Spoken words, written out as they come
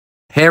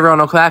Hey everyone,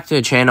 welcome back to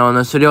the channel. In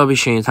this video, I'll be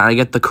showing you how to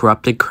get the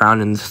corrupted crown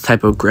in this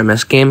type of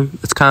Grimace game.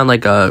 It's kind of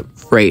like a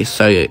race,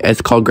 so it's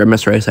called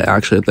Grimace Race, I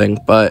actually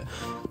think. But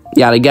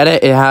yeah, to get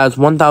it, it has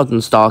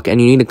 1,000 stock, and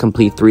you need to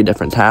complete 3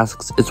 different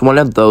tasks. It's one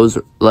of those,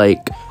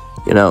 like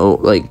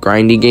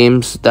grindy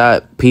games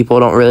that people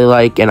don't really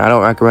like, and I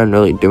don't recommend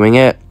really doing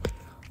it.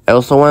 I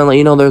also want to let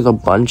you know there's a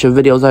bunch of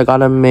videos I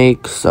gotta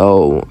make,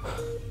 so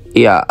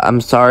yeah,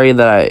 I'm sorry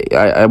that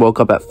I woke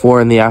up at 4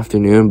 in the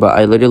afternoon, but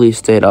I literally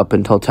stayed up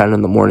until 10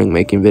 in the morning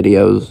making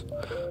videos.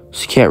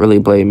 So you can't really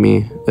blame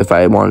me if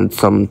I wanted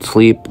some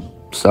sleep.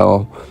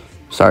 So,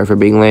 sorry for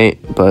being late,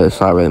 but it's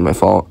not really my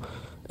fault.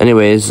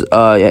 Anyways,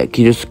 yeah,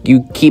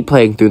 you keep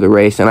playing through the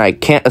race, and I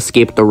can't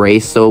escape the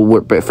race, so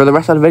for the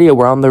rest of the video,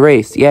 we're on the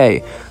race,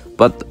 yay.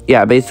 But,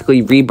 yeah,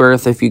 basically,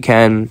 rebirth if you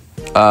can.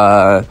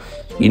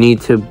 You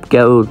need to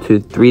go to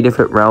 3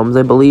 different realms,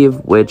 I believe,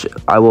 which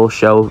I will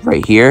show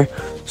right here.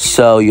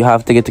 So you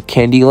have to get to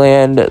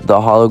Candyland, the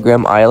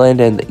Hologram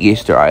Island, and the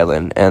Easter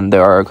Island. And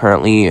there are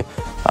currently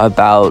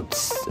about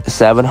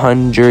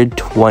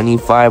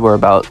 725 or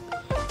about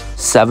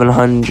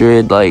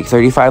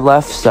 735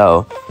 left.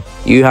 So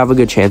you have a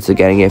good chance of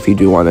getting it if you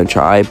do want to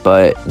try.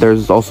 But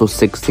there's also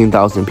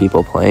 16,000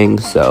 people playing,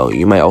 so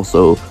you might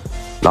also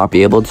not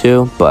be able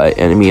to. But,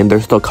 I mean,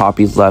 there's still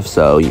copies left,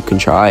 so you can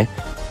try.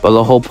 But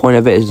the whole point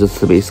of it is just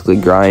to basically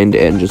grind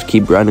and just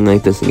keep grinding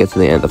like this and get to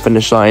the end of the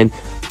finish line.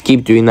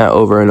 Keep doing that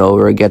over and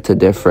over, get to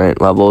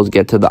different levels,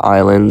 get to the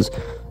islands,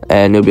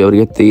 and you'll be able to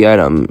get the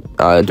item.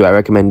 Do I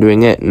recommend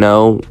doing it?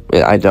 No,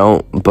 I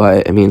don't,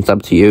 but I mean, it's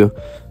up to you.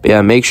 But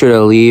yeah, make sure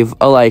to leave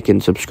a like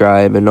and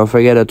subscribe, and don't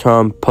forget to turn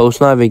on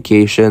post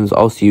notifications.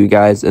 I'll see you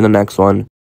guys in the next one.